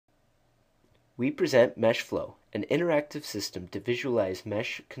We present MeshFlow, an interactive system to visualize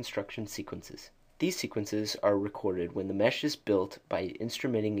mesh construction sequences. These sequences are recorded when the mesh is built by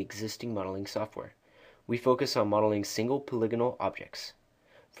instrumenting existing modeling software. We focus on modeling single polygonal objects.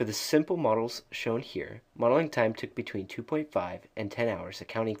 For the simple models shown here, modeling time took between 2.5 and 10 hours,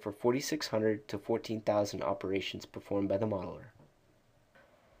 accounting for 4,600 to 14,000 operations performed by the modeler.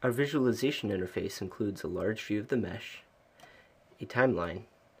 Our visualization interface includes a large view of the mesh, a timeline,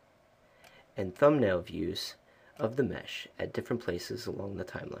 and thumbnail views of the mesh at different places along the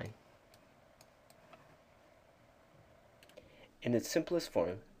timeline. In its simplest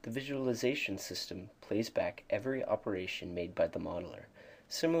form, the visualization system plays back every operation made by the modeler,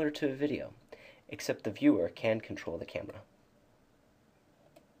 similar to a video, except the viewer can control the camera.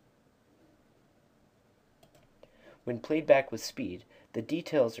 When played back with speed, the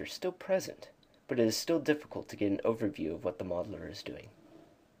details are still present, but it is still difficult to get an overview of what the modeler is doing.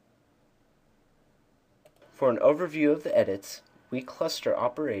 For an overview of the edits, we cluster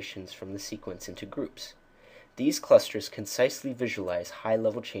operations from the sequence into groups. These clusters concisely visualize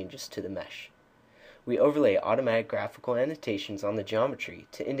high-level changes to the mesh. We overlay automatic graphical annotations on the geometry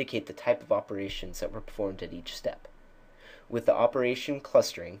to indicate the type of operations that were performed at each step. With the operation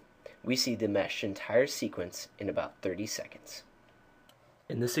clustering, we see the mesh entire sequence in about 30 seconds.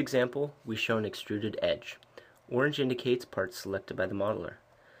 In this example, we show an extruded edge. Orange indicates parts selected by the modeler.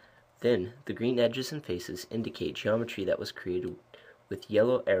 Then, the green edges and faces indicate geometry that was created, with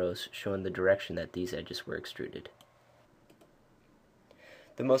yellow arrows showing the direction that these edges were extruded.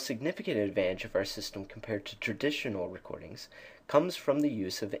 The most significant advantage of our system compared to traditional recordings comes from the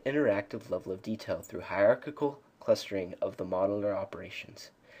use of an interactive level of detail through hierarchical clustering of the modeler operations.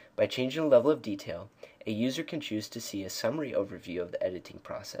 By changing the level of detail, a user can choose to see a summary overview of the editing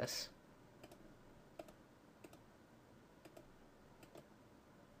process,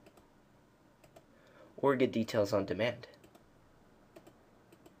 or get details on demand.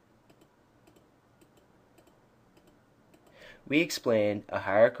 We explain a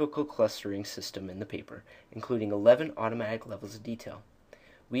hierarchical clustering system in the paper, including 11 automatic levels of detail.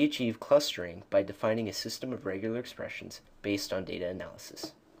 We achieve clustering by defining a system of regular expressions based on data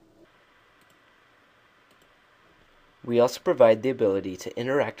analysis. We also provide the ability to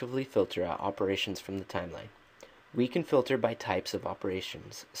interactively filter out operations from the timeline. We can filter by types of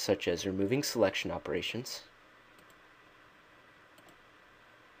operations, such as removing selection operations,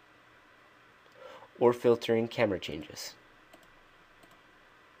 or filtering camera changes.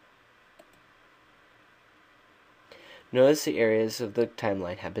 Notice the areas of the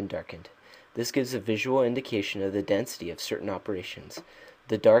timeline have been darkened. This gives a visual indication of the density of certain operations.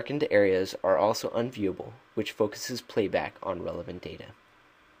 The darkened areas are also unviewable, which focuses playback on relevant data.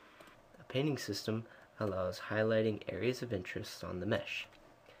 A painting system allows highlighting areas of interest on the mesh.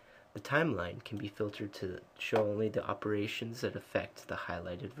 The timeline can be filtered to show only the operations that affect the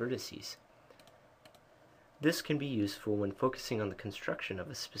highlighted vertices. This can be useful when focusing on the construction of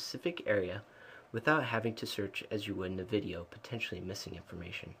a specific area without having to search as you would in a video, potentially missing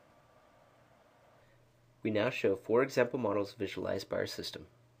information. We now show 4 example models visualized by our system.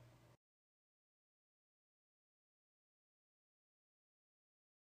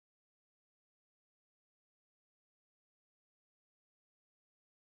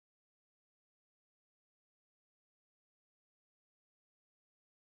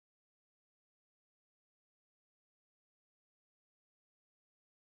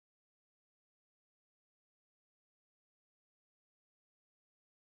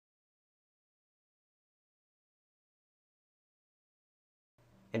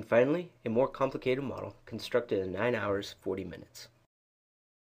 And finally, a more complicated model constructed in 9 hours, 40 minutes.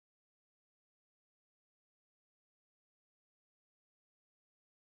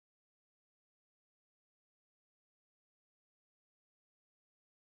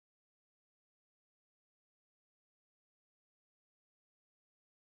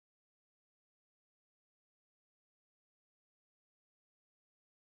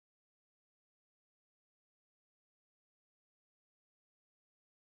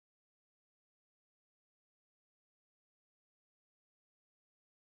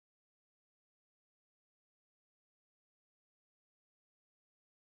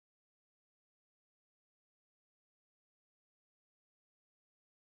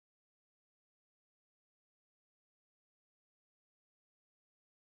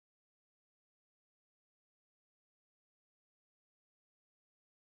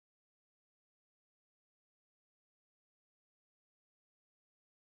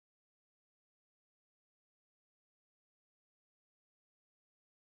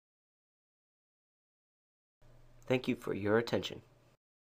 Thank you for your attention.